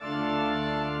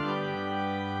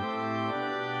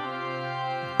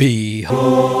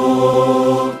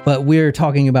Behold. But we're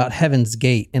talking about Heaven's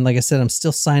Gate. And like I said, I'm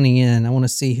still signing in. I want to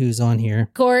see who's on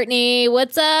here. Courtney,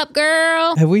 what's up,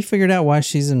 girl? Have we figured out why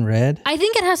she's in red? I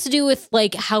think it has to do with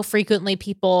like how frequently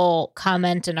people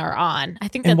comment and are on. I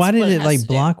think that's And why did what it has like to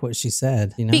do. block what she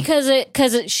said? You know?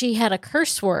 Because she had a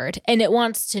curse word and it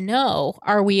wants to know,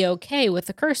 are we okay with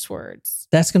the curse words?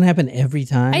 That's going to happen every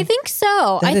time? I think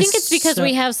so. That I think is it's because so-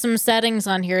 we have some settings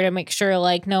on here to make sure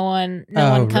like no one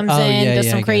comes in, does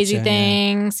some crazy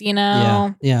things, you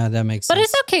know? Yeah, that makes sense. But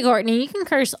it's okay, Courtney. You can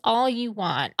curse all you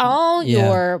want. All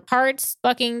your heart's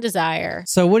fucking desire.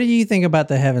 So what do you think about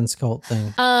the Heaven's Cult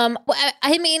thing? Well,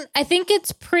 I mean, I think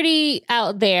it's pretty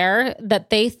out there that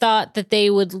they thought that they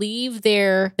would leave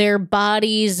their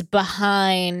bodies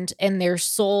behind and their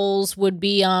souls would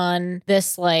be on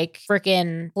this like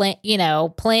freaking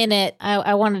planet.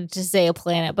 I wanted to say a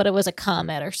planet, but it was a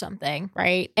comet or something,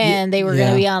 right? And they were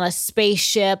going to be on a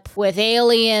spaceship with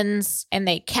aliens and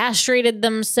they castrated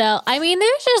themselves. I mean,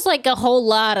 there's just like a whole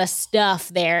lot of stuff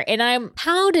there. And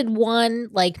how did one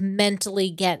like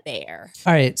mentally get there?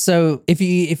 All right. So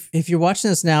if you're watching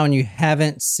this now and you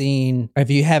haven't seen, or if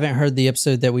you haven't heard the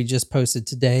episode that we just posted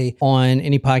today on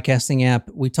any podcasting app,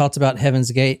 we talked about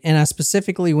Heaven's Gate. And I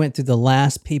specifically went through the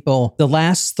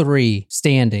last three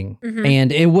standing. Mm-hmm.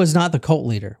 And it was not the cult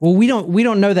leader. Well, we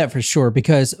don't know that for sure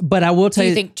but I will tell Do you.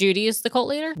 you think Judy is the cult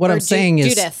leader? What Or I'm saying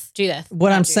is Judith.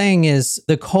 What I'm saying is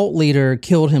the cult leader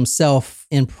killed himself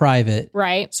in private.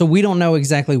 Right. So we don't know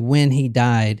exactly when he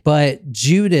died, but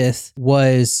Judith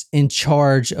was in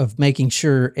charge of making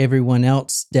sure everyone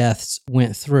else's deaths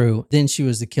went through. Then she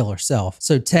was the killer herself.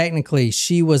 So technically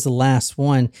she was the last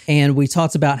one. And we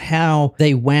talked about how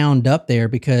they wound up there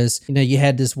because, you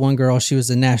had this one girl, she was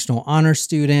a National Honor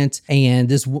Student. And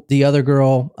the other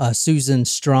girl, Susan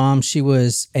Strom, she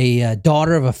was a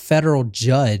daughter of a federal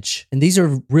judge. And these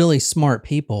are really smart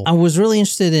people. I was really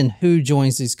interested in who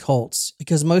joins these cults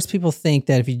because most people think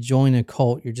that if you join a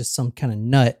cult, you're just some kind of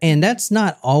nut. And that's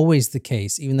not always the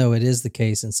case, even though it is the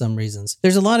case in some reasons.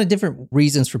 There's a lot of different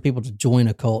reasons for people to join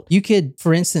a cult. You could,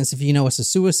 for instance, if you know it's a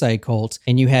suicide cult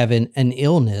and you have an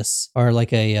illness or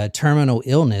like a terminal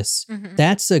illness,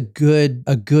 that's a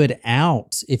good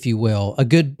out, if you will.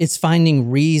 It's finding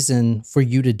reason for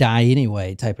you to die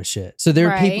anyway type of shit. So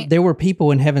there were people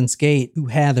in Heaven's Gate who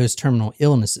had those terminal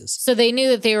illnesses. So they knew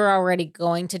that they were already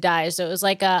going to die. So it was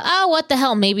like, what the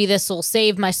hell? Maybe this will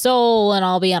save my soul and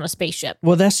I'll be on a spaceship.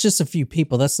 Well, that's just a few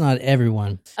people. That's not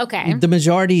everyone. Okay. The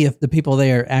majority of the people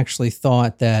there actually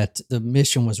thought that the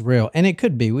mission was real. And it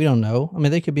could be. We don't know. I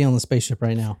mean, they could be on the spaceship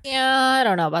right now. Yeah, I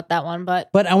don't know about that one, but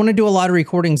I want to do a lot of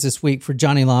recordings this week for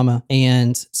Johnny Llama.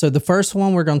 And so the first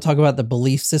one, we're going to talk about the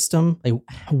belief system. Like,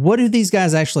 what do these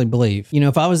guys actually believe?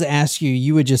 If I was to ask you,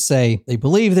 you would just say they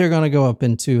believe they're going to go up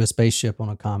into a spaceship on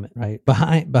a comet, right?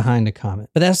 Behind a comet.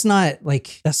 But that's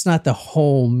not the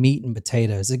whole meat and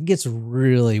potatoes. It gets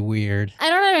really weird. I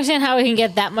don't understand how it can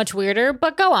get that much weirder,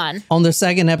 but go on. On the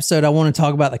second episode, I want to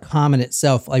talk about the comet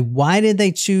itself. Like, why did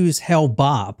they choose Hell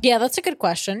Bob? Yeah, that's a good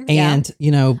question. And,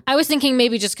 I was thinking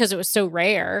maybe just because it was so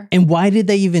rare. And why did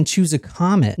they even choose a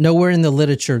comet? Nowhere in the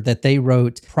literature that they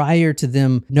wrote prior to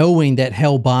them knowing that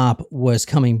Hell Bob was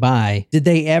coming by, did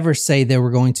they ever say they were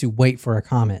going to wait for a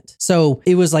comet. So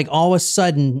it was like all of a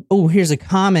sudden, oh, here's a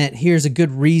comet. Here's a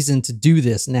good reason to do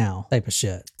this now type of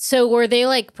shit. So were they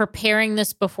like preparing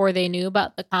this before they knew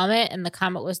about the comet and the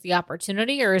comet was the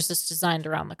opportunity, or is this designed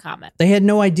around the comet? They had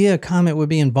no idea a comet would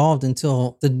be involved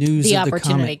until the news of the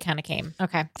opportunity kind of came.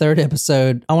 Okay. Third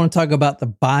episode, I want to talk about the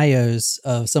bios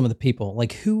of some of the people.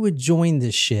 Like, who would join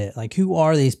this shit? Like, who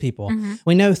are these people? Mm-hmm.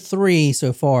 We know 3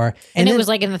 so far. And it was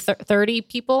like in the 30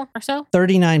 people or so?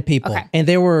 39 people. Okay. And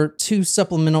there were 2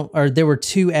 there were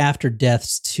 2 after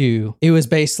deaths too. It was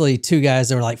basically 2 guys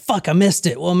that were like, fuck, I missed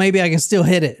it. Well, maybe I can still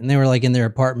hit it. And they were like in their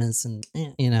apartments and,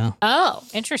 Oh,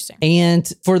 interesting.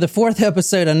 And for the 4th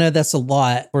episode, I know that's a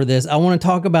lot for this. I want to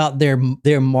talk about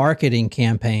their marketing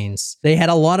campaigns. They had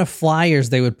a lot of flyers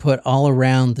they would put all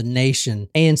around the nation.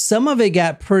 And some of it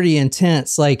got pretty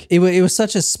intense. Like it was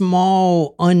such a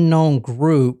small, unknown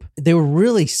group. They were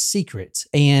really secret.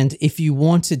 And if you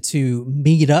wanted to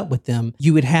meet up with them,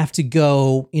 you would have to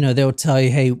go, they'll tell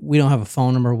you, hey, we don't have a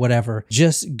phone number or whatever.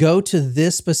 Just go to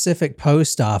this specific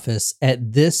post office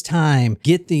at this time,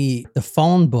 get the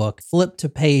phone book, flip to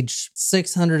page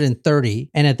 630,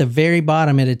 and at the very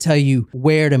bottom, it'd tell you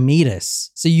where to meet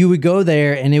us. So you would go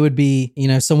there and it would be,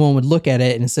 someone would look at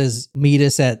it and it says, meet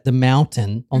us at the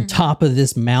mountain on top of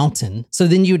this mountain. So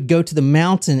then you would go to the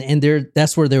mountain and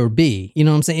that's where there would be, you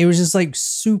know what I'm saying? It was just like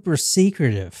super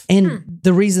secretive. And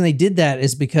the reason they did that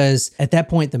is because at that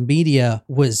point, the media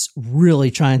was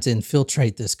really trying to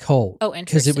infiltrate this cult. Oh, interesting.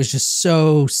 Because it was just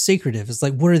so secretive. It's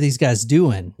like, what are these guys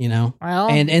doing, Well,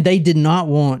 and they did not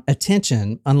want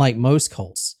attention, unlike most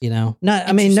cults,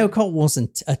 no cult wants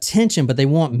attention, but they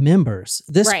want members.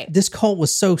 This cult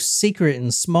was so secret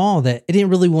and small that it didn't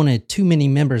really want too many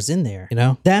members in there,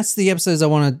 That's the episodes I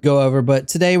want to go over, but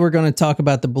today we're going to talk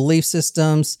about the belief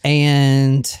systems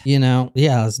and,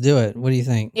 let's do it. What do you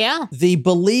think? Yeah. The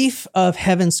belief of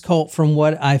Heaven's cult, from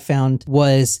what I found,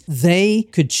 was they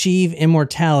could achieve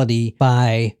immortality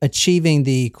by achieving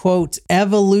the, quote,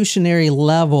 evolutionary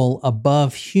level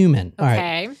above human.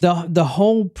 Okay. All right. The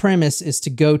whole premise is to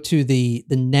go to the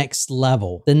next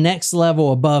level. The next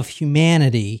level above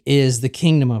humanity is the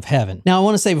kingdom of heaven. Now, I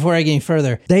want to say before I get any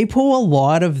further, they pull a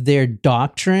lot of their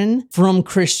doctrine from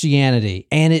Christianity,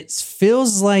 and it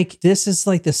feels like this is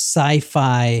like the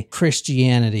sci-fi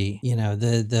Christianity,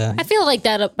 I feel like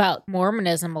that about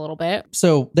Mormonism a little bit.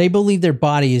 So they believe their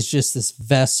body is just this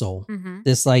vessel,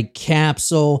 this like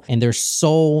capsule, and their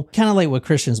soul, kind of like what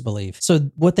Christians believe.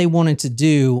 So what they wanted to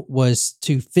do was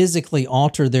to physically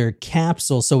alter their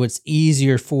capsule so it's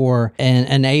easier for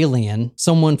an alien,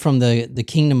 someone from the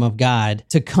kingdom of God,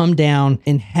 to come down,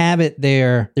 inhabit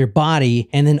their body,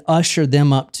 and then usher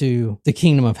them up to the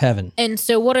kingdom of heaven. And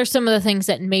so what are some of the things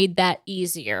that made that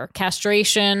easier?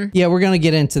 Castration? Yeah, we're going to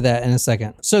get into that in a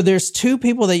second. So there's two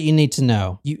people that you need to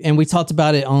know. And we talked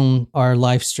about it on our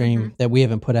live stream that we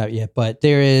haven't put out yet, but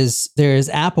there is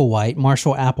Applewhite,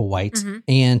 Marshall Applewhite.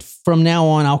 And from now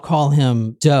on, I'll call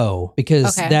him Doe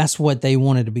because that's what they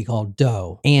wanted to be called,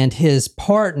 Doe. And his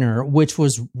partner, which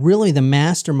was really the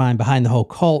mastermind behind the whole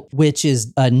cult, which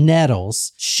is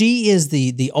Nettles. She is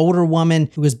the older woman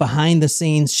who is behind the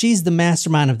scenes. She's the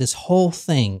mastermind of this whole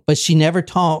thing, but she never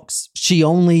talks. She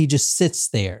only just sits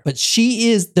there, but she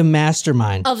is the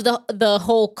mastermind of the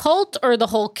whole cult, or the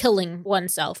whole killing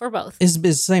oneself, or both. It's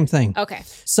the same thing. Okay.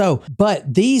 So,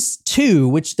 but these two,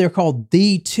 which they're called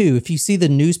the two, if you see the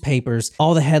newspapers,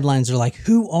 all the headlines are like,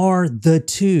 who are the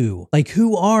two? Like,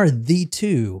 who are the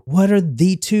two? What are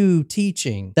the two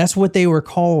teaching? That's what they were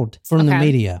called from the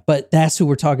media. But that's who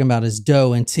we're talking about is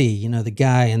Doe and T, the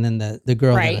guy and then the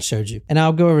girl that I showed you. And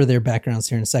I'll go over their backgrounds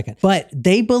here in a second. But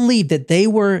they believed that they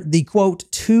were the,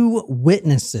 quote, two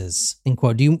witnesses, end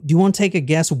quote. Do you want to take a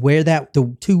guess where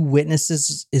the two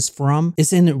witnesses is from?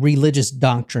 It's in religious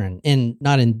doctrine, and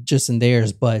not just in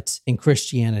theirs, but in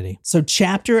Christianity. So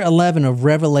chapter 11 of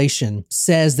Revelation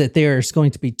says that there's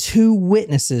going to be two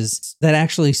witnesses that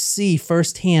actually see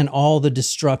firsthand all the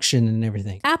destruction and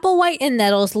everything. Applewhite and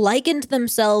Nettles likened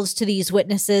themselves to these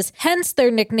witnesses, hence their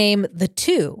nickname, the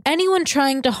Two. Anyone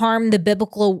trying to harm the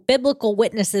biblical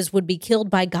witnesses would be killed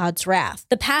by God's wrath.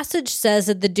 The passage says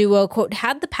that the duo, quote,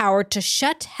 had the power to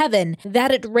shut heaven,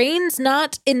 that it rains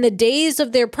not in the days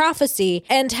of their prophecy,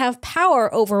 and have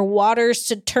power over waters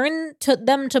to turn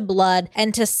them to blood,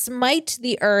 and to smite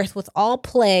the earth with all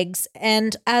plagues,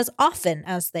 and as often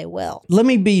as they will. Let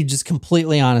me be just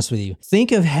completely honest with you.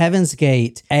 Think of Heaven's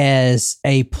Gate as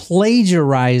a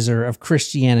plagiarizer of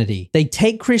Christianity. They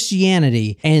take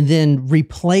Christianity and then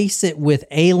replace it with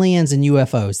aliens and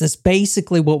UFOs. That's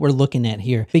basically what we're looking at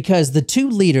here, because the two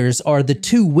leaders are the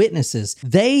two witnesses.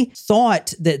 They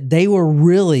thought that they were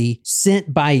really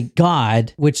sent by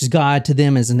God, which is God to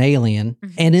them as an alien.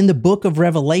 And in the book of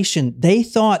Revelation, they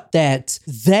thought that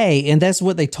and that's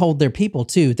what they told their people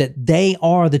too, that they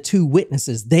are the two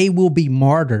witnesses. They will be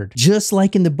martyred, just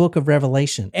like in the book of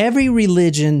Revelation. Every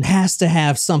religion has to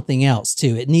have something else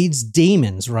too. It needs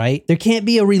demons, right? There can't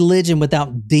be a religion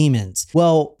without demons.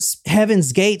 Well,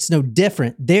 Heaven's Gate's no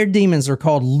different. Their demons are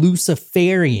called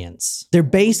Luciferians. They're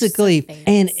basically,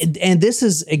 and this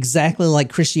is exactly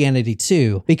like Christianity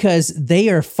too, because they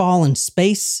are fallen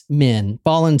space men,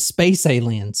 fallen space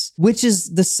aliens, which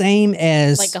is the same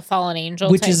as like a fallen angel,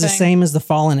 which is the same as the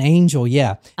fallen angel.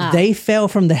 Yeah. They fell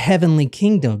from the heavenly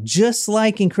kingdom, just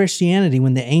like in Christianity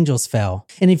when the angels fell.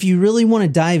 And if you really want to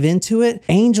dive into it,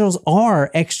 angels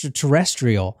are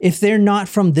extraterrestrial. If they're not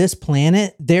from this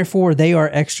planet, therefore they are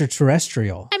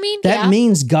extraterrestrial. I mean, that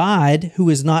means God, who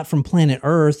is not from planet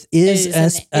Earth, is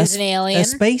an alien, a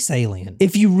space alien.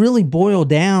 If you really boil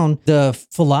down the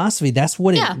philosophy, that's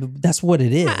what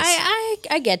it is. I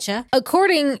I getcha.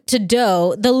 According to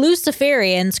Doe, the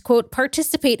Luciferians, quote,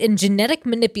 participate in genetic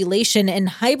manipulation and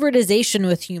hybridization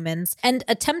with humans and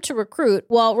attempt to recruit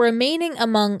while remaining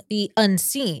among the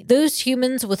unseen, those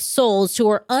humans with souls who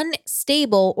are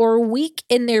unstable or weak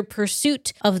in their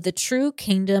pursuit of the true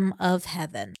kingdom of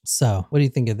heaven. So, what do you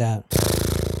think of that?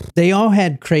 They all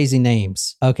had crazy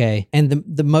names, okay? And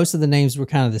the most of the names were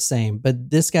kind of the same, but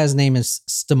this guy's name is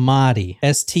Stamati,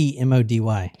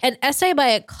 Stmody. An essay by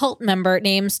a cult member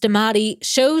named Stamati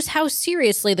shows how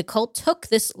seriously the cult took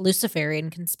this Luciferian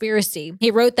conspiracy. He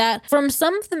wrote that, from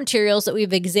some of the materials that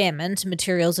we've examined,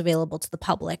 materials available to the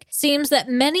public, seems that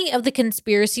many of the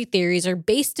conspiracy theories are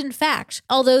based in fact,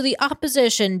 although the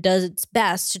opposition does its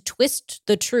best to twist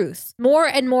the truth. More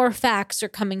and more facts are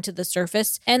coming to the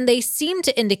surface, and they seem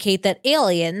to indicate that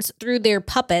aliens, through their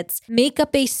puppets, make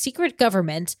up a secret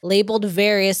government labeled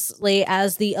variously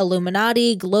as the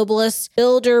Illuminati, globalists,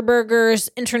 Bilderbergers,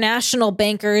 international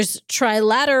bankers,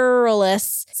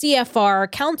 trilateralists,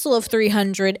 CFR, Council of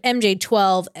 300,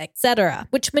 MJ12, etc.,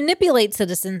 which manipulate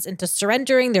citizens into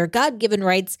surrendering their God-given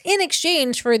rights in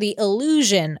exchange for the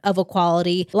illusion of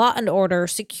equality, law and order,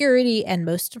 security, and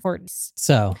most important.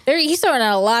 So He's throwing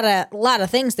out a lot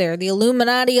of things there. The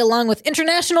Illuminati, along with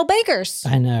international bankers.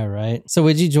 I know, right? So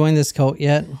would you join this cult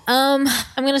yet? I'm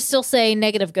gonna still say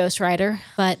negative Ghost Rider,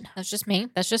 but that's just me.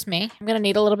 I'm gonna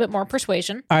need a little bit more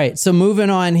persuasion. All right, so moving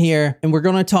on here, and we're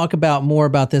going to talk about more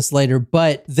about this later,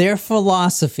 but their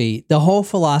philosophy, the whole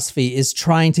philosophy is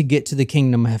trying to get to the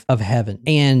kingdom of heaven.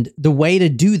 And the way to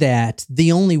do that,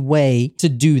 the only way to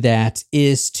do that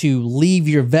is to leave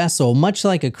your vessel, much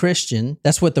like a Christian.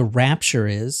 That's what the rapture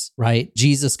is, right?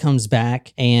 Jesus comes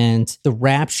back and the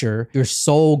rapture, your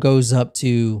soul goes up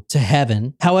to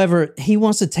heaven. However, he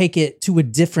wants to take it to a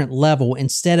different level.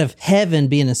 Instead of heaven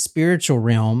being a spiritual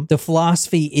realm, the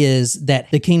philosophy is that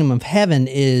the kingdom of heaven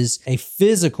is a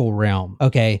physical realm.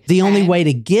 Okay. The only way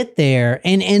to get there,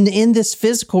 and in this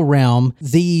physical realm,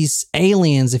 these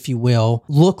aliens, if you will,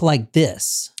 look like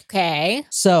this. Okay.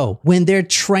 So when they're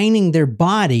training their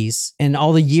bodies and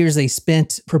all the years they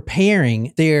spent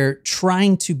preparing, they're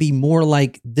trying to be more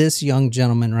like this young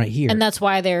gentleman right here. And that's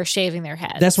why they're shaving their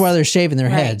heads. That's why they're shaving their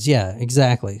heads. Yeah,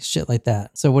 exactly. Shit like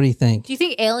that. So what do you think? Do you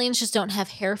think aliens just don't have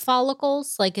hair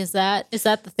follicles? Like, is that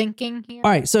the thinking here? All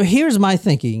right. So here's my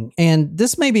thinking, and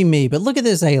this may be me, but look at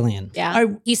this alien. Yeah.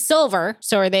 He's silver.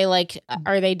 So are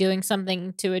they doing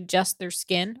something to adjust their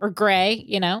skin, or gray,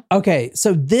 you know? Okay.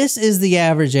 So this is the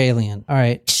average alien. All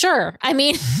right. Sure. I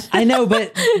mean, I know,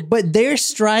 but they're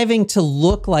striving to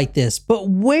look like this. But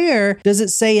where does it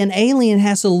say an alien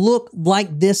has to look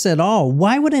like this at all?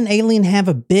 Why would an alien have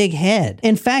a big head?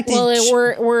 In fact,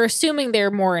 we're assuming they're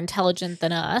more intelligent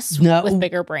than us with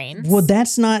bigger brains. Well,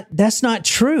 that's not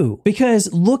true,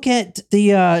 because look at the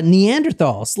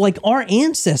Neanderthals. Like, our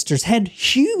ancestors had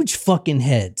huge fucking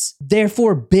heads,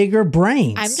 therefore bigger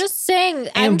brains. I'm just saying,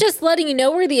 I'm just letting you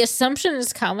know where the assumption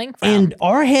is coming from. And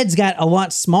our heads got a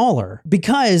lot smaller,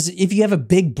 because if you have a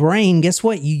big brain, guess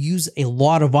what? You use a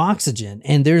lot of oxygen,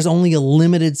 and there's only a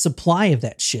limited supply of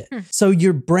that shit. So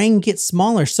your brain gets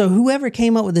smaller. So whoever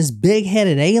came up with this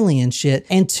big-headed alien shit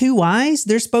and 2 eyes,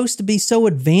 they're supposed to be so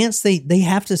advanced they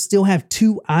have to still have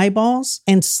 2 eyeballs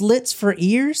and slits for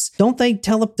ears. Don't they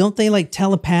like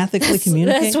telepathically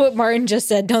communicate? That's what Martin just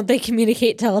said. Don't they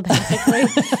communicate telepathically?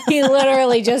 He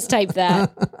literally just typed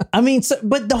that. I mean,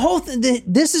 but the whole thing,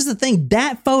 this is the thing.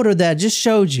 That photo that I just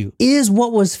showed you is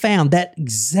what was found. That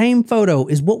same photo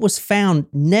is what was found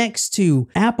next to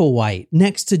Applewhite,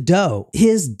 next to Doe,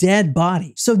 his dead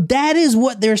body. So that is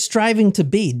what they're striving to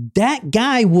be. That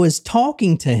guy was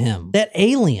talking to him, that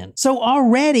alien. So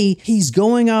already he's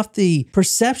going off the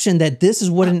perception that this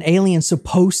is what an alien's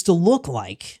supposed to look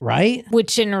like, right?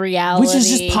 Which in reality, which is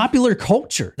just popular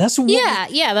culture. That's what,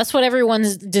 yeah. That's what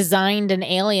everyone's designed an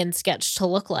alien sketch to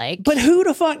look like. But who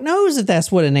the fuck knows if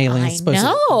that's what an alien's supposed to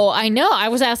look like? I know. I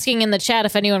was asking in the chat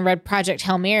if anyone read Project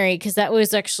Hail Mary, because that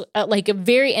was actually like a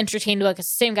very entertaining book. It's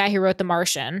the same guy who wrote The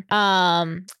Martian.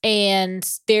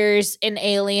 And there's an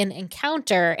alien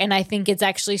encounter, and I think it's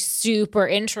actually super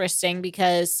interesting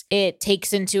because it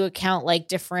takes into account like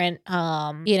different,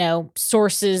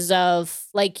 sources of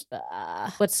like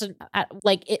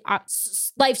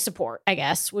life support, I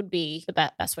guess would be the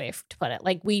best best way to put it.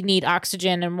 Like we need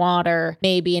oxygen and water.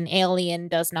 Maybe an alien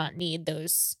does not need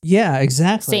those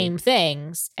exactly same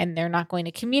things, and they're not going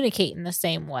to communicate in the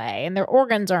same way, and their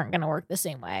organs aren't going to work the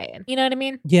same way. And you know what I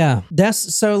mean? Yeah,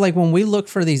 that's so like when we look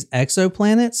for these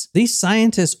exoplanets, these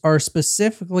scientists are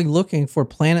specifically looking for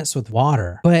planets with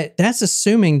water. But that's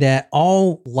assuming that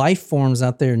all life forms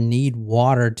out there need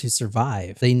water to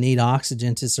survive. They need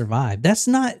oxygen to survive. That's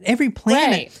not every planet.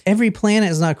 Right. Every planet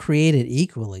is not created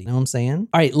equally. You know what I'm saying?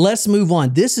 All right, let's move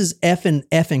on. This is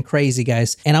effing crazy,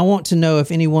 guys. And I want to know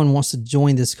if anyone wants to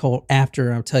join this cult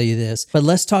after I'll tell you this. But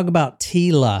let's talk about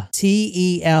TELAH.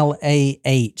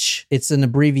 TELAH. It's an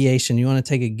abbreviation. You want to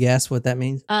take a guess what that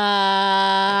means?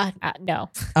 No.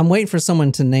 I'm waiting for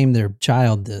someone to name their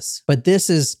child this. But this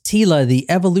is TELAH, the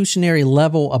evolutionary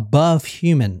level above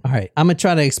human. All right, I'm going to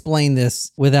try to explain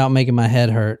this without making my head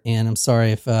hurt. And I'm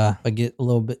sorry if I get a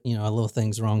little bit, a little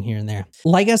things wrong here and there.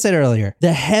 Like I said earlier,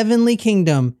 the heavenly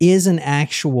kingdom is an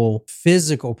actual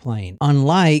physical plane,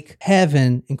 unlike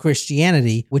heaven in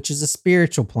Christianity, which is a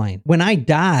spiritual plane. When I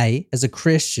die as a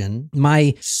Christian,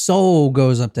 my soul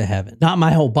goes up to heaven, not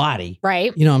my whole body.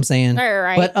 Right. You know what I'm saying?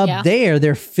 Right. But up there,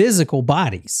 they're physical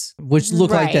bodies, which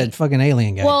look like that fucking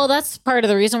alien guy. Well, that's part of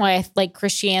the reason why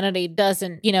Christianity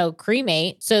doesn't,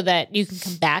 cremate, so that you can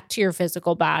come back to your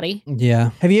physical body.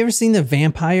 Yeah. Have you ever seen the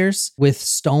vampires with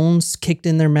stones kicked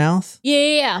in their mouth?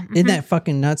 Yeah. Mm-hmm. Isn't that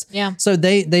fucking nuts? Yeah. So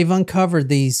they've uncovered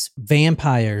these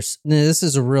vampires. Now, this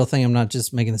is a real thing. I'm not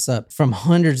just making this up. From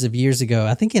hundreds of years ago,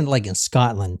 I think in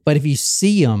Scotland. But if you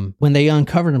see them when they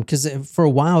uncovered them, because for a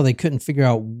while they couldn't figure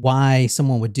out why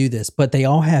someone would do this, but they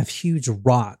all have huge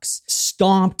rocks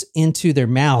stomped into their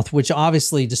mouth, which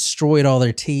obviously destroyed all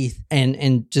their teeth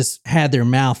and just had their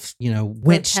mouth,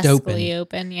 winched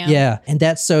open. Yeah. And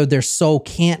that's so their soul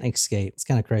can't escape. It's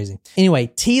kind of crazy.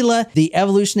 Anyway, TELAH, the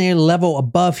evolutionary level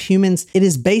above humans, it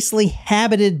is basically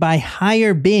habited by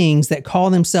higher beings that call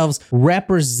themselves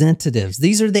representatives.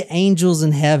 These are the angels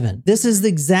in heaven. This is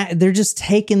they're just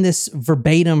taking this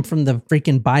verbatim from the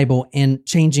freaking Bible and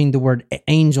changing the word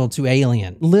angel to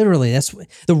alien. Literally, that's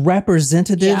the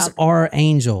representatives are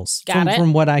angels.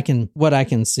 From what I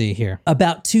can see here.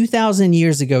 About 2,000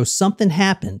 years ago, something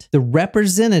happened. The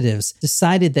representatives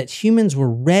decided that humans were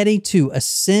ready to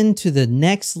ascend to the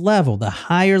next level, the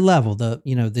higher level,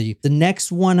 the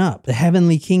next one up, the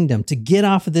heavenly kingdom, to get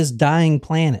off of this dying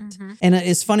planet. Mm-hmm. And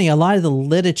it's funny, a lot of the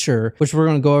literature, which we're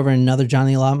going to go over in another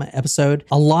Johnny Allotment episode,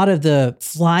 a lot of the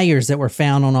flyers that were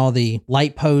found on all the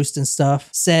light posts and stuff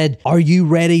said, "Are you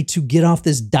ready to get off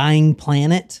this dying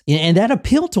planet?" And that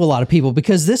appealed to a lot of people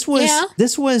because this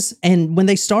was, and when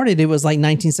they started, it was like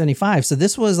 1975. So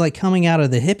this was like coming out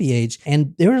of the hippie age.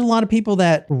 And there were a lot of people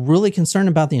that were really concerned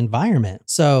about the environment.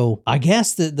 So I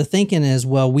guess the thinking is,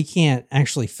 well, we can't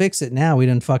actually fix it now. We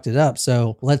done fucked it up.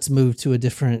 So let's move to a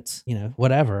different,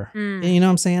 whatever. You know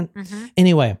what I'm saying? Mm-hmm.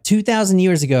 Anyway, 2,000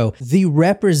 years ago, the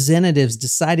representatives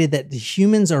decided that the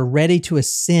humans are ready to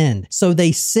ascend. So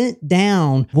they sent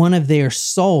down one of their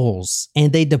souls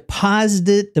and they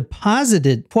deposited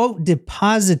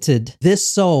this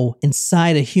soul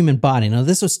inside a human body. Now,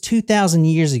 this was 2,000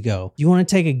 years ago. You want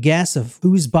to take a guess of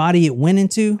whose body it went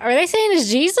into? Are they saying it's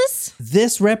Jesus?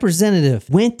 This representative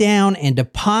went down and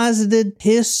deposited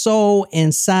his soul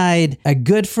inside a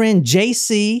good friend,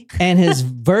 JC, and his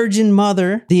virgin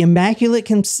mother, the Immaculate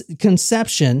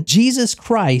Conception. Jesus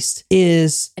Christ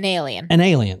is an alien. An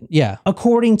alien, yeah.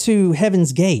 According to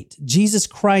Heaven's Gate, Jesus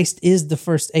Christ is the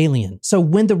first alien. So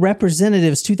when the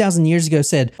representatives 2,000 years ago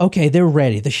said, okay, they're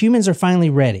ready, the humans are finally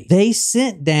ready, they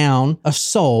sent down a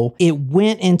soul. It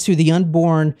went into the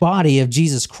unborn body of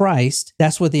Jesus Christ.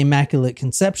 That's what the Immaculate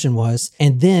Conception was.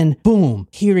 And then, boom,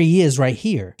 here he is right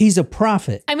here. He's a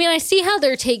prophet. I mean, I see how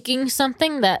they're taking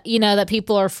something that, that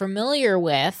people are familiar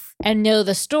with and know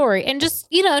the story and just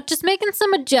making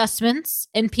some adjustments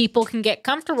and people can get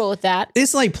comfortable with that.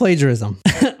 It's like plagiarism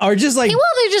or just like,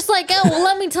 they're just like, oh, well,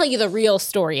 let me tell you the real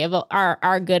story of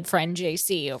our good friend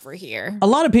JC over here. A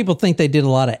lot of people think they did a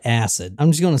lot of acid.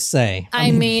 I'm just going to say.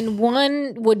 I mean,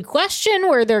 one would question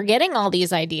where they're getting all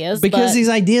these ideas. Because these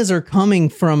ideas are coming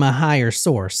from a higher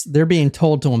source. They're being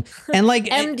told to them. And like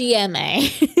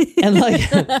MDMA.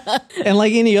 and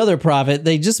like any other prophet,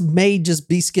 they just may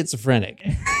be schizophrenic.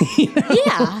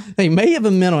 Yeah. They may have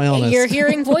a mental illness. You're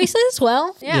hearing voices?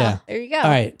 Well, yeah, there you go. All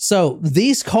right. So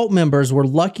these cult members were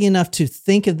lucky enough to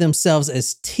think of themselves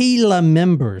as Tila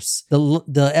members,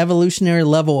 the evolutionary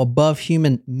level above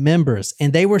human members.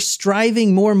 And they were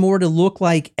striving more and more to look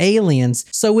like aliens.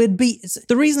 So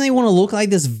the reason they want to look like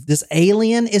this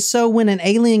alien is so when an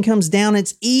alien comes down,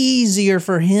 it's easier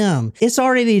for him. It's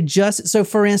already adjusted. So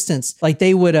for instance, like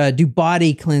they would do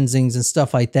body cleansings and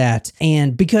stuff like that.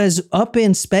 And because up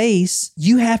in space,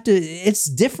 it's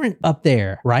different up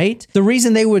there, right? The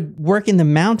reason they would work in the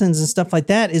mountains and stuff like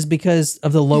that is because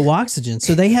of the low oxygen.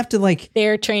 So they have to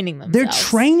they're training themselves. They're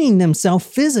training themselves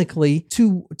physically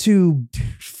to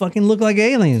fucking look like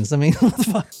aliens. I mean, what the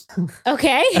fuck?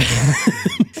 Okay.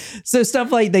 So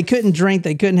stuff like they couldn't drink,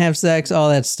 they couldn't have sex, all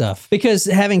that stuff. Because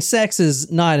having sex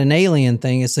is not an alien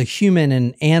thing. It's a human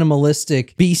and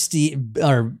animalistic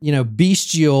bestial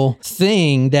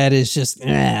thing that is just,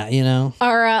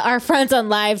 Our friends on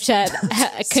live chat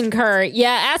concur.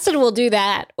 Yeah, acid will do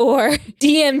that. Or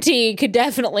DMT could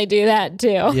definitely do that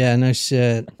too. Yeah, no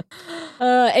shit.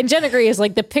 And Jen agrees,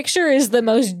 like the picture is the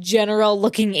most general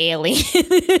looking alien.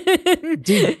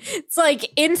 Dude. It's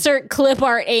like insert clip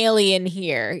art alien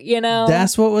here,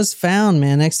 That's what was found,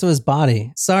 man, next to his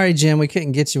body. Sorry, Jim, we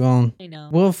couldn't get you on. I know.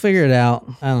 We'll figure it out.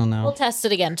 I don't know. We'll test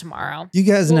it again tomorrow. You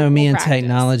guys know me and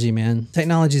technology, man.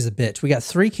 Technology's a bitch. We got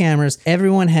 3 cameras.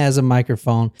 Everyone has a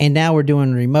microphone. And now we're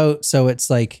doing remote. So it's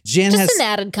like Jen has an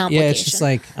added complication. Yeah, it's just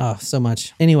like, oh, so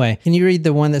much. Anyway, can you read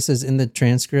the one that says in the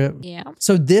transcript? Yeah.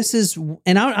 So this is,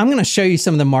 and I'm going to show you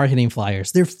some of the marketing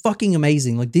flyers. They're fucking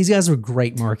amazing. Like these guys are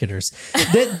great marketers.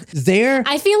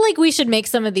 I feel like we should make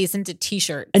some of these into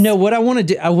t-shirts. No, what I want to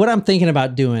do, what I'm thinking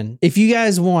about doing, if you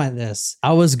guys want this,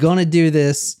 I was going to do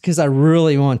this because I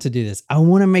really want to do this. I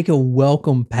want to make a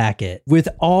welcome packet with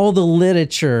all the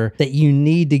literature that you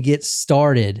need to get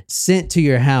started sent to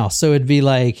your house. So it'd be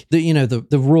like the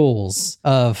rules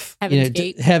of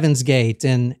Heaven's Gate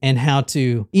and how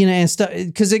to, and stuff,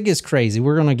 because it gets crazy.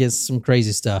 We're going to get some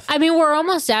crazy stuff. I mean, we're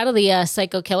almost out of the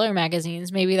Psycho Killer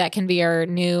magazines. Maybe that can be our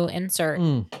new insert.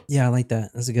 Yeah, I like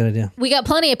that. That's a good idea. We got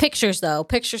plenty of pictures though.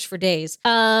 Pictures for days.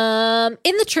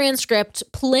 In the transcript,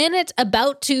 planet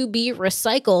about to be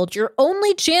recycled. Your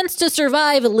only chance to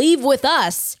survive. Leave with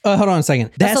us. Hold on a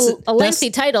second. That's a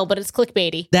lengthy title, but it's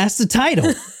clickbaity. That's the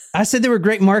title. I said they were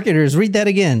great marketers. Read that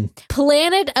again.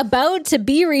 Planet about to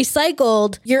be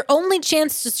recycled. Your only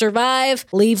chance to survive.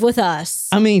 Leave with us.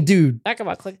 I mean, dude. Talk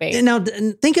about clickbait. Now,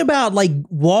 think about like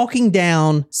walking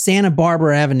down Santa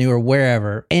Barbara Avenue or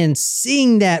wherever and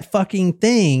seeing that fucking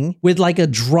thing with like a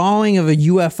drawing of a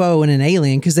UFO and an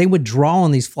alien, because they would draw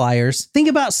on these flyers. Think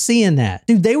about seeing that.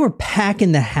 Dude, they were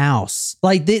packing the house.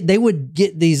 Like they would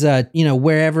get these,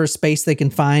 wherever space they can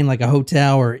find, like a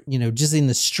hotel or, just in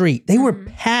the street. They were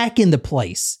packing in the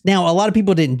place. Now, a lot of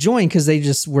people didn't join because they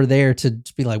just were there to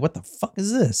be like, what the fuck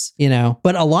is this?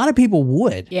 But a lot of people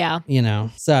would. Yeah.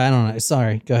 So I don't know.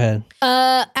 Sorry. Go ahead.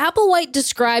 Applewhite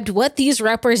described what these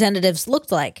representatives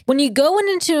looked like. When you go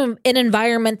into an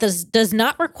environment that does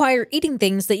not require eating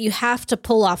things that you have to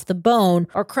pull off the bone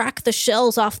or crack the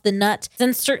shells off the nut,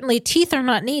 then certainly teeth are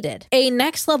not needed. A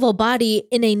next level body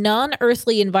in a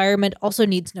non-earthly environment also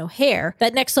needs no hair.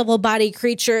 That next level body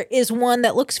creature is one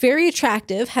that looks very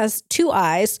attractive, has 2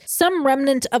 eyes, some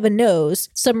remnant of a nose,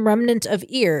 some remnant of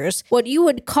ears, what you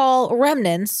would call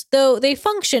remnants, though they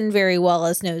function very well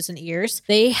as nose and ears.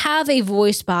 They have a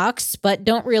voice box, but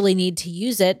don't really need to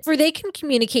use it, for they can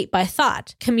communicate by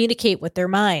thought, communicate with their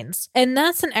minds. And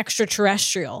that's an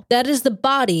extraterrestrial. That is the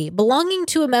body belonging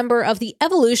to a member of the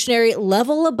evolutionary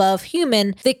level above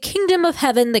human, the kingdom of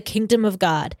heaven, the kingdom of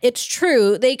God. It's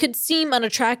true, they could seem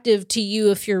unattractive to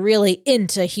you if you're really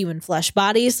into human flesh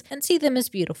bodies and see them as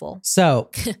beautiful. So,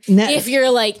 if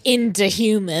you're like into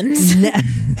humans.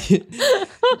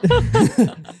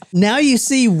 Now you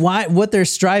see what they're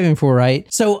striving for,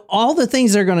 right? So all the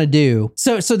things they're going to do,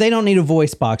 so they don't need a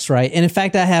voice box, right? And in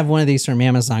fact, I have one of these from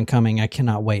Amazon coming. I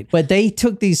cannot wait. But they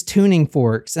took these tuning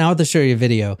forks, and I'll have to show you a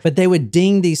video, but they would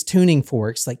ding these tuning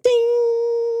forks like ding,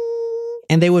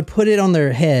 and they would put it on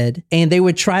their head and they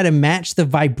would try to match the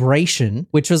vibration,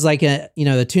 which was like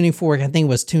the tuning fork, I think,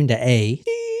 was tuned to A.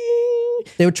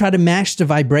 They would try to match the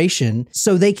vibration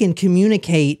so they can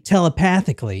communicate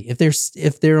telepathically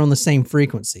if they're on the same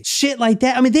frequency. Shit like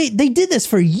that. I mean, they did this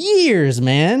for years,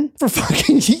 man. For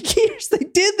fucking years, they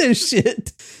did this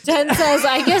shit. Jen says,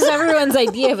 I guess everyone's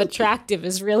idea of attractive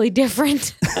is really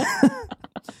different.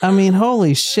 I mean,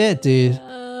 holy shit, dude.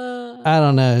 I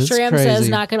don't know. It's Shram crazy. says,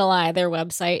 not gonna lie, their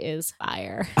website is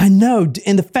fire. I know.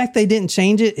 And the fact they didn't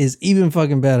change it is even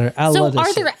fucking better. I love it. So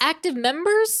are there active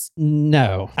members?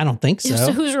 No, I don't think so.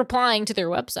 So who's replying to their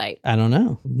website? I don't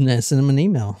know. Send them an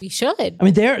email. We should. I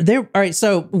mean, they're all right.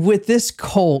 So with this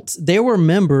cult, there were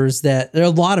members there are a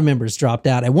lot of members dropped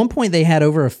out. At one point, they had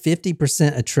over a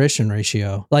 50% attrition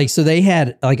ratio. Like, so they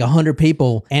had like 100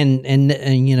 people, and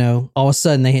you know, all of a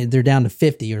sudden they're down to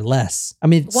 50 or less. I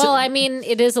mean, well, I mean,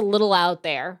 it is a little out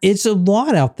there. It's a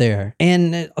lot out there,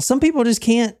 and some people just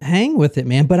can't hang with it,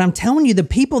 man. But I'm telling you, the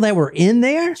people that were in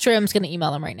there, Shrim's gonna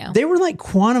email them right now. They were like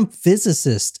quantum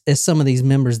physicists as some of these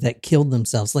members that killed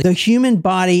themselves. Like, the human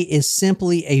body is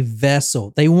simply a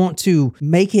vessel. They want to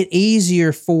make it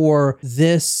easier for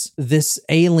this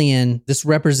alien, this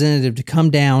representative, to come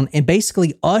down and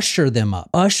basically usher them up.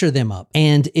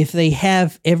 And if they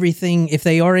have everything, if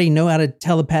they already know how to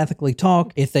telepathically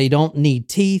talk, if they don't need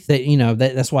teeth, that, you know,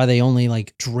 that's why they only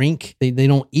like drink. They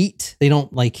don't eat. They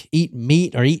don't like eat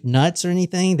meat or eat nuts or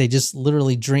anything. They just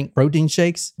literally drink protein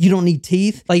shakes. You don't need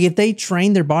teeth. Like, if they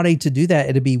train their body to do that,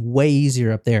 it'd be way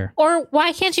easier up there. Or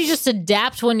why can't you just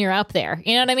adapt when you're up there?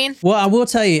 You know what I mean? Well, I will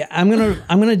tell you, I'm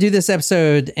gonna do this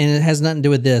episode, and it has nothing to do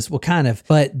with this. Well, kind of,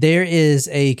 but there is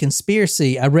a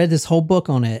conspiracy. I read this whole book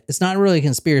on it. It's not really a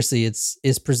conspiracy.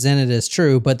 It's presented as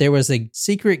true, but there was a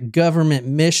secret government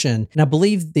mission, and I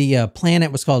believe the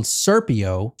planet was called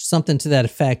Serpio, something to that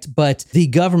effect. But the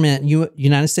government,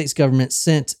 United States government,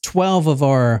 sent 12 of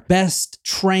our best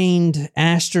trained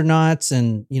astronauts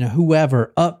and, you know,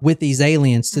 whoever up with these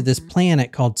aliens to this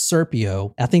planet called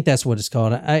Serpio. I think that's what it's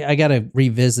called. I got to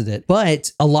revisit it.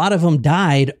 But a lot of them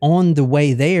died on the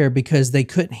way there because they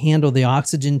couldn't handle the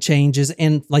oxygen changes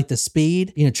and like the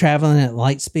speed, you know, traveling at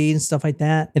light speed and stuff like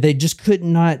that. And they just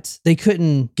they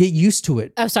couldn't get used to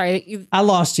it. I'm sorry. I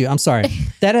lost you. I'm sorry.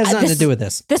 That has nothing to do with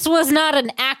this. This was not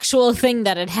an actual thing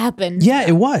that had happened. Yeah,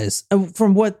 it was.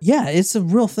 It's a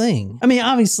real thing. I mean,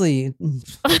 obviously.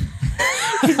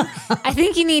 I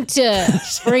think you need to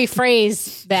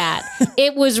rephrase that.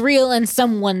 It was real in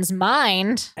someone's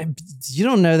mind. You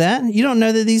don't know that. You don't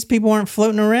know that these people aren't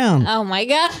floating around. Oh my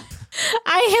God.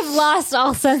 I have lost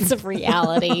all sense of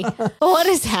reality. What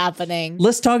is happening?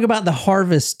 Let's talk about the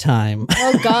harvest time.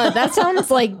 Oh God, that sounds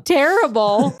like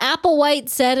terrible. Applewhite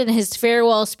said in his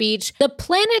farewell speech, "The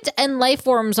planet and life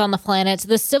forms on the planet,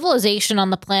 the civilization on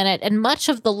the planet, and much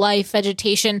of the life,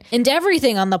 vegetation, and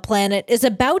everything on the planet is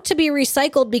about to be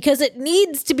recycled because it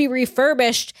needs to be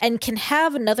refurbished and can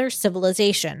have another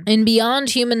civilization." In Beyond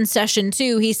Human Session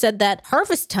 2, he said that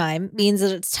harvest time means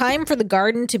that it's time for the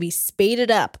garden to be spaded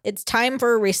up. It's time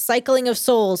for a recycling of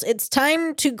souls. It's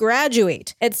time to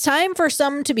graduate. It's time for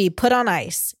some to be put on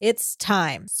ice. It's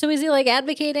time. So is he like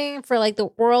advocating for like the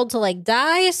world to like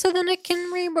die so then it can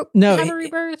have a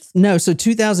rebirth? No. So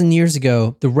 2,000 years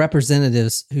ago, the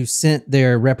representatives who sent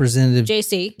their representative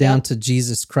JC down to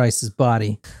Jesus Christ's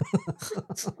body.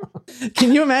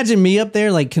 Can you imagine me up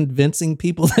there like convincing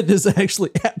people that this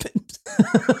actually happened?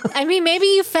 I mean, maybe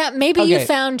you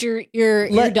found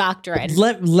your doctorate.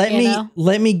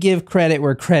 Let me give credit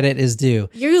where credit is due.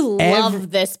 You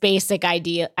love this basic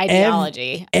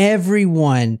ideology.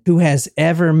 Everyone who has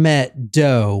ever met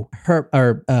Doe,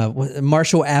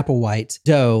 Marshall Applewhite,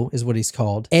 Doe is what he's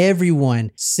called.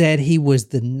 Everyone said he was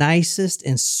the nicest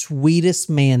and sweetest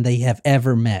man they have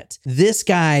ever met. This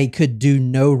guy could do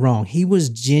no wrong. He was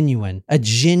a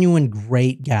genuine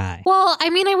great guy. Well, I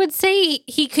mean, I would say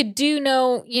he could do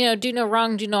no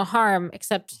wrong, do no harm,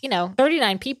 except,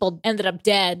 39 people ended up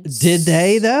dead. Did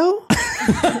they though?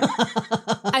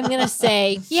 I'm going to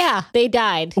say, yeah, they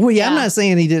died. Well, yeah, I'm not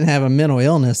saying he didn't have a mental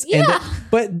illness. Yeah.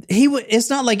 But it's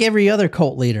not like every other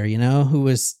cult leader, who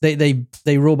was, they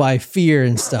rule by fear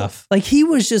and stuff. Like, he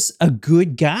was just a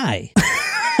good guy.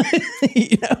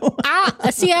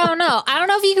 I don't know. I don't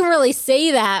know if you can really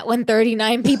say that when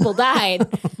 39 people died.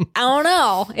 I don't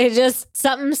know. It just,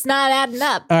 something's not adding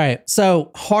up. All right.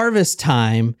 So harvest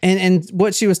time and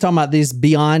what she was talking about, these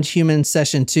Beyond Human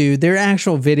Session 2, they're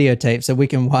actual videotapes that we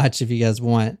can watch if you guys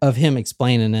want of him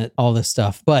explaining it, all this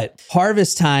stuff. But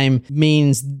harvest time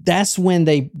means that's when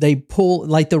they pull,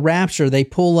 like the rapture, they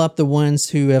pull up the ones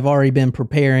who have already been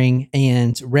preparing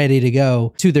and ready to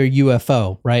go to their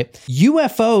UFO, right?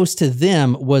 UFOs to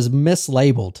them was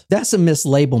mislabeled. That's a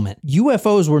mislabelment.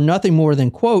 UFOs were nothing more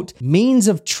than, quote, means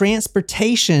of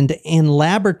transportation and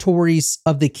laboratories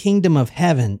of the kingdom of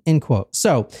heaven, end quote.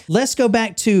 So let's go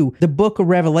back to the book of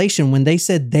Revelation when they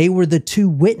said they were the two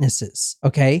witnesses.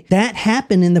 Okay. That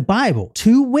happened in the Bible.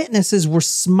 Two witnesses were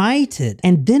smited.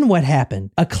 And then what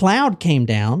happened? A cloud came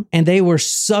down and they were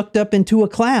sucked up into a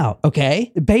cloud.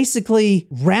 Okay. Basically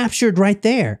raptured right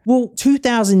there. Well,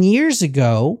 2,000 years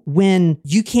ago, when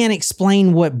you can't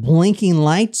explain what blinking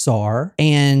lights are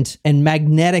and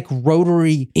magnetic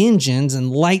rotary engines and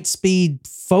light speed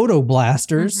photo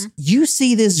blasters, you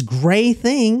see this gray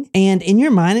thing and in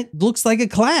your mind, it looks like a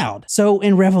cloud. So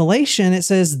in Revelation, it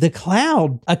says a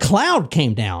cloud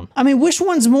came down. I mean, which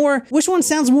one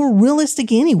sounds more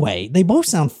realistic anyway? They both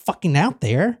sound fucking out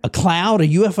there. A cloud, a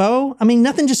UFO. I mean,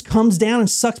 nothing just comes down and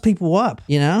sucks people up,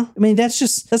 you know? I mean,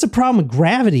 that's a problem with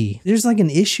gravity. There's like an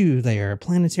issue there, a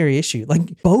planetary issue.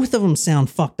 Like both of them sound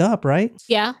fucked up, right?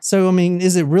 Yeah. So, I mean,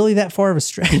 is it really that far of a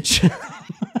stretch?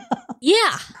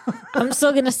 Yeah. I'm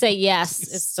still going to say yes.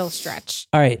 It's still a stretch.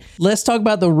 All right. Let's talk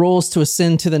about the rules to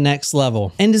ascend to the next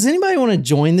level. And does anybody want to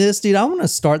join this? Dude, I want to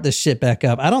start this shit back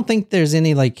up. I don't think there's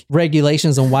any like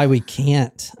regulations on why we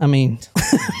can't. I mean...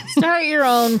 Start your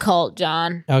own cult,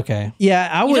 John. Okay. Yeah,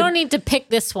 I would... You don't need to pick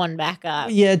this one back up.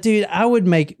 Yeah, dude, I would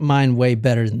make mine way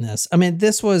better than this. I mean,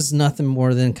 this was nothing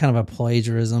more than kind of a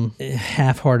plagiarism,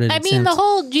 half-hearted attempt. I mean, the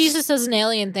whole Jesus as an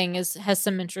alien thing has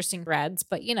some interesting threads,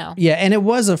 but you know. Yeah, and it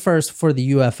was a first for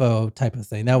the UFO type of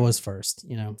thing. That was first,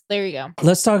 you know. There you go.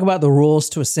 Let's talk about the rules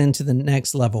to ascend to the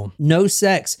next level. No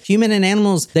sex. Human and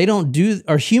animals do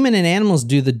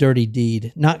the dirty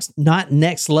deed, not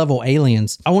next level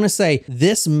aliens. I want to say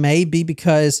this may be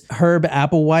because Marshall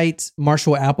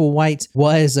Applewhite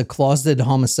was a closeted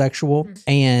homosexual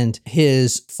and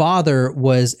his father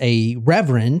was a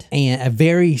reverend and a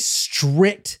very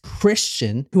strict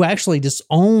Christian who actually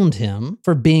disowned him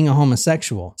for being a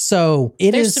homosexual. So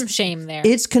there's some shame there.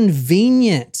 It's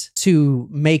convenient to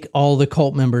make all the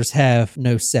cult members have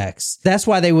no sex. That's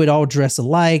why they would all dress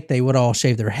alike. They would all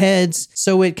shave their heads.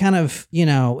 So it kind of, you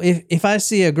know, if I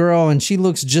see a girl and she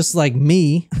looks just like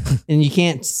me and you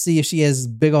can't see if she has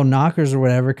big old knockers or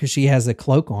whatever because she has a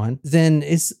cloak on, then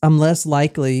I'm less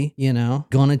likely, you know,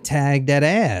 gonna tag that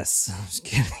ass. I'm just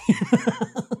kidding.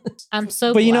 I'm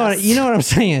so But blessed. you know what I'm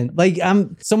saying? Like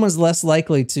someone's less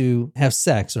likely to have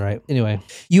sex, right? Anyway,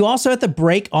 you also have to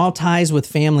break all ties with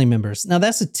family members. Now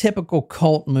that's a typical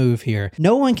cult move here.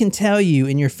 No one can tell you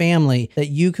in your family that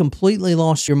you completely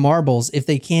lost your marbles if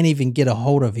they can't even get a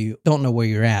hold of you, don't know where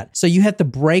you're at. So you have to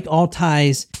break all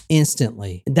ties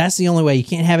instantly. That's the only way. You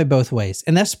can't have it both ways.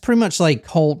 And that's pretty much like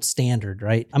cult standard,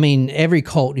 right? I mean, every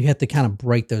cult, you have to kind of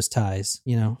break those ties,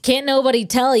 you know? Can't nobody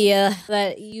tell you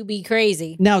that you be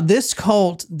crazy. Now, this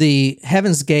cult, the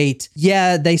Heaven's Gate,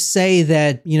 yeah, they say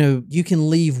that, you know, you can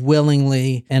leave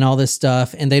willingly and all this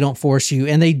stuff, and they don't force you.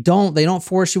 And they don't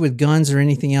force you with guns or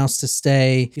anything else to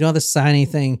stay. You don't have to sign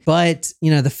anything. But, you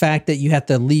know, the fact that you have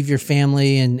to leave your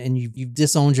family and you've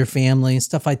disowned your family and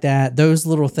stuff like that, those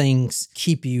little things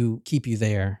keep you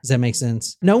there. Does that make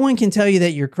sense? No one can tell you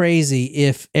that you're crazy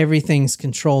if everything's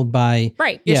controlled by...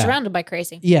 Right. You're surrounded by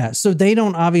crazy. Yeah. So they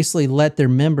don't obviously let their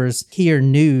members hear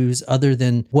news other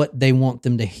than what they want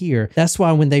them to hear. That's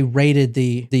why when they raided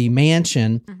the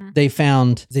mansion, they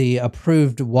found the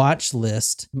approved watch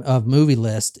list of movie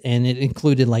list, and it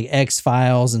included like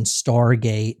X-Files and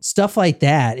Stargate, stuff like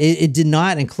that. It did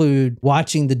not include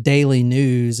watching the daily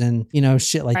news and, you know,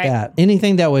 shit like that.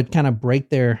 Anything that would kind of break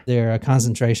their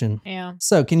concentration. Yeah.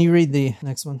 So can you read the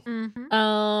next one?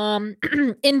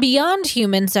 In Beyond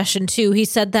Human Session 2, he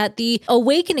said that the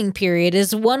awakening period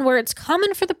is one where it's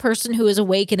common for the person who is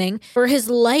awakening for his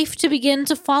life to begin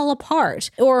to fall apart,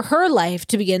 or her life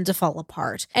to begin to fall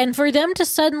apart, and for them to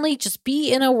suddenly just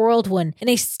be in a whirlwind, in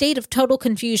a state of total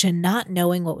confusion, not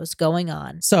knowing what was going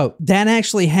on. So that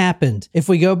actually happened. If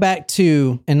we go back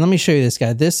to, and let me show you this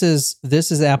guy. This is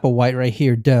Applewhite right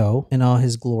here, Doe, in all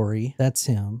his glory. That's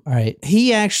him. All right.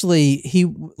 He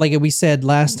like we said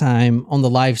last time on the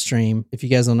live stream, if you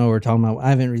guys don't know what we're talking about, I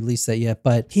haven't released that yet,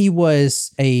 but he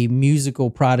was a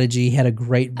musical prodigy, had a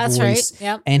great voice. That's right.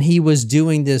 Yep. And he was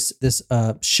doing this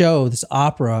show, this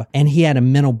opera, and he had a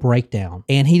mental breakdown.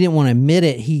 And he didn't want to admit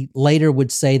it. He later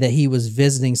would say that he was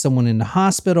visiting someone in the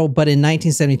hospital, but in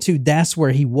 1972, that's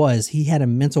where he was. He had a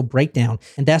mental breakdown,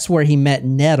 and that's where he met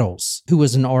Nettles, who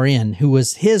was an RN, who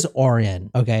was his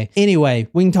RN. Okay. Anyway,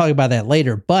 we can talk about that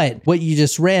later, but what you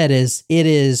just read is it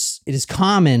is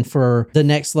common for the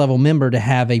next level member to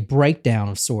have a breakdown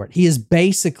of sort. He's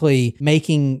basically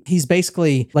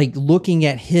like looking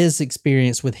at his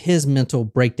experience with his mental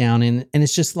breakdown and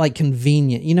it's just like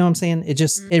convenient. You know what I'm saying? It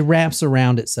just, it wraps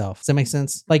around itself. Does that make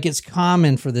sense? Like it's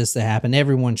common for this to happen.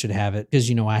 Everyone should have it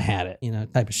because, I had it,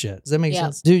 type of shit. Does that make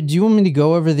sense? Do you want me to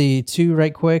go over the two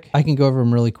right quick? I can go over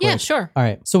them really quick. Yeah, sure. All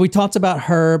right. So we talked about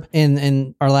Herb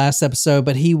in our last episode,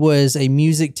 but he was a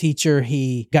music teacher.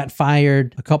 He got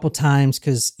fired a couple times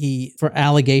because for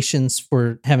allegations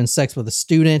for having sex with a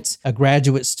student, a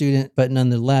graduate student, but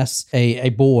nonetheless a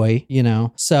boy,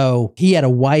 So he had a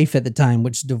wife at the time,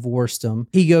 which divorced him.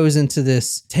 He goes into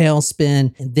this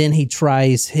tailspin and then he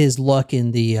tries his luck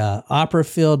in the opera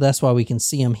field. That's why we can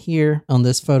see him here on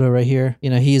this photo right here.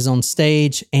 He is on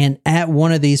stage, and at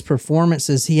one of these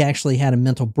performances, he actually had a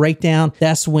mental breakdown.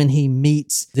 That's when he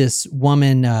meets this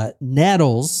woman,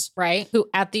 Nettles. Right. Who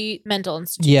at the mental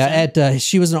institution. Yeah.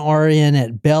 She was an RN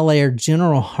at Bel Air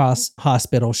General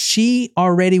Hospital. She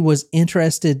already was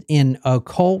interested in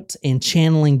occult and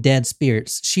channeling dead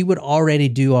spirits. She would already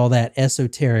do all that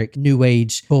esoteric new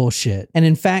age bullshit. And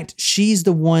in fact, she's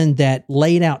the one that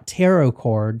laid out tarot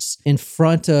cards in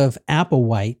front of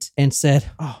Applewhite and said,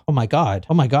 oh my God.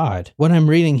 What I'm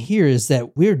reading here is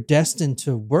that we're destined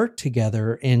to work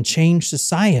together and change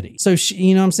society. So she,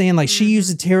 you know what I'm saying? Like she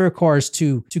used the tarot cards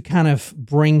to kind of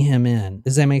bring him in.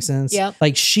 Does that make sense? Yep.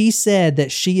 Like she said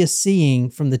that she is seeing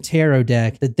from the tarot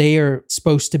deck that they are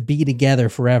supposed to be together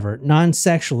forever,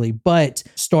 non-sexually, but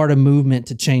start a movement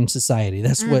to change society.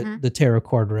 That's what the tarot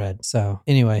card read. So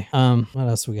anyway, what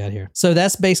else we got here? So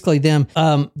that's basically them.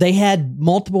 They had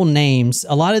multiple names.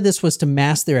 A lot of this was to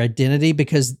mask their identity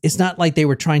because it's not like they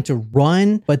were trying to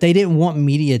run, but they didn't want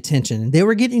media attention. They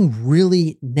were getting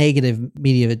really negative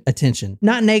media attention.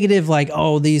 Not negative like,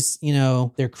 oh, these,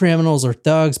 they're criminals or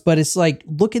thugs, but it's like,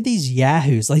 look at these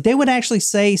yahoos. Like they would actually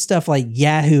say stuff like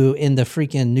Yahoo in the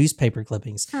freaking newspaper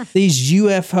clippings. These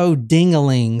UFO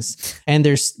dingalings and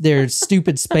their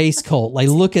stupid space cult. Like,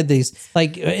 look at these.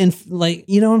 Like,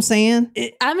 you know what I'm saying?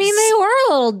 They were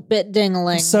a little bit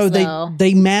dingling. So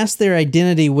they masked their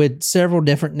identity with several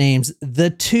different names. The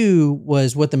two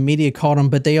was what the media called them,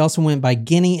 but they also went by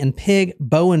Guinea and Pig,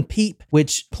 Bo and Peep,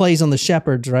 which plays on the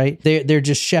shepherds, right? They're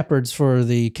just shepherds for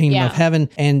the kingdom of heaven.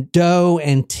 And Doe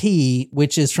and T,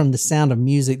 which is from The Sound of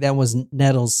Music. That was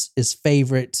Nettles'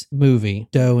 favorite movie,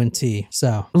 Doe and T.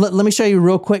 So let me show you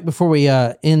real quick before we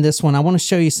end this one. I want to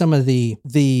show you some of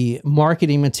the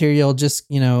marketing material, just,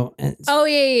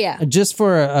 just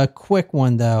for a quick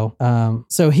one though.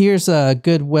 So here's a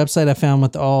good website I found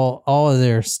with all of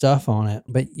their stuff on it.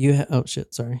 But you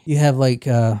have like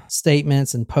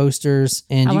statements and posters,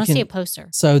 and I want to see a poster.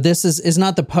 So this is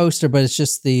not the poster, but it's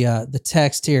just the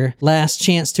text here. Last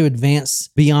chance to advance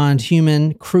beyond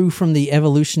human. Crew from the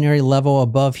evolutionary level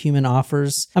above human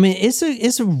offers. I mean, it's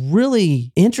a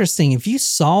really interesting. If you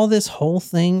saw this whole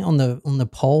thing on the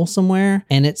poll somewhere,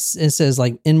 and it says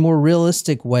like, in more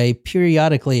realistic way,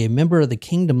 periodically a member of the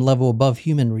kingdom level above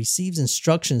human receives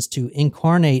instructions to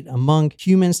incarnate among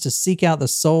humans to seek out the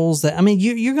souls that,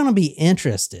 you're going to be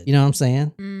interested. You know what I'm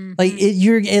saying? Mm-hmm. Like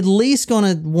you're at least going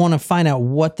to want to find out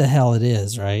what the hell it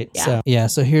is, right? Yeah.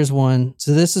 So here's one.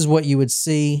 So this is what you would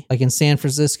see like in San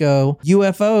Francisco,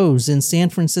 UFOs in San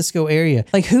Francisco area.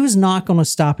 Like who's not going to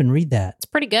stop and read that? It's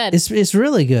pretty good. It's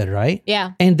really good, right?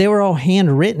 Yeah. And they were all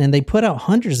handwritten and they put out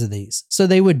hundreds of these. So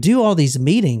they would do all these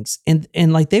meetings and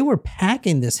like they were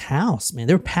packing this house, man.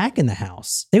 They were packing the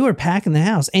house.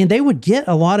 And they would get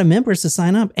a lot of members to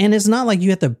sign up. And it's not like you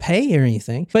have to pay or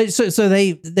anything. But so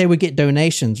they would get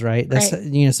donations, right? That's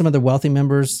right. Some of the wealthy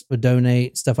members would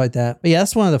donate, stuff like that. But yeah,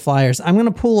 that's one of the flyers. I'm going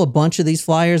to pull a bunch of these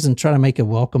flyers and try to make a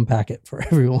welcome packet for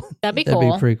everyone. That'd be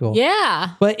pretty cool.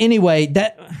 Yeah. But anyway,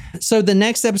 so the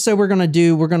next episode we're going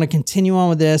to continue on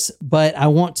with this, but I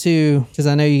want to, because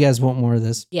I know you guys want more of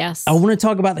this. Yes. I want to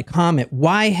talk about the comet.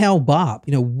 Why Hell Bob?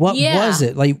 What was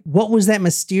it? Like, what was that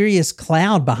mysterious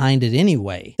cloud behind it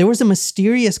anyway? There was a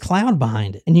mysterious cloud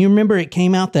behind it. And you remember it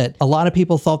came out that a lot of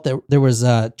people thought that there was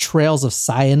trails of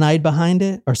cyanide behind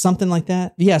it or something like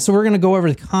that. Yeah. So we're going to go over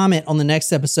the comet on the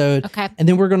next episode. Okay. And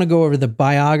then we're going to go over the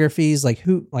biographies,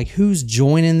 who's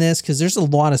joining this. Cause there's a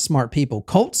lot of smart people.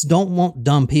 Cults don't want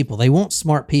dumb people. They want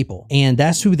smart people. And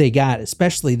that's who they got,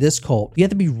 especially this cult. You have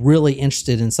to be really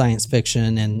interested in science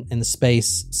fiction and the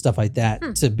space, stuff like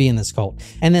that to be in this cult.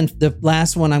 And then the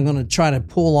last one, I'm going to try to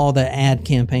pull all the ad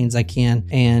campaigns I can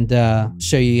and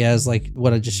show you guys like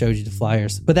what I just showed you, the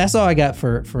flyers. But that's all I got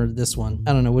for this one.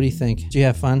 I don't know. What do you think? Did you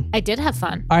have fun? I did have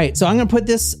fun. All right. So I'm going to put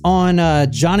this on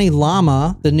Johnny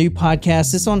Llama, the new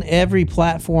podcast. It's on every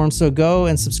platform. So go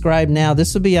and subscribe now.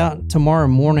 This will be out tomorrow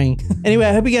morning. Anyway,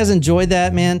 I hope you guys enjoyed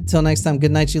that, man. Till next time.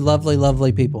 Good night, you lovely,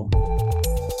 lovely people.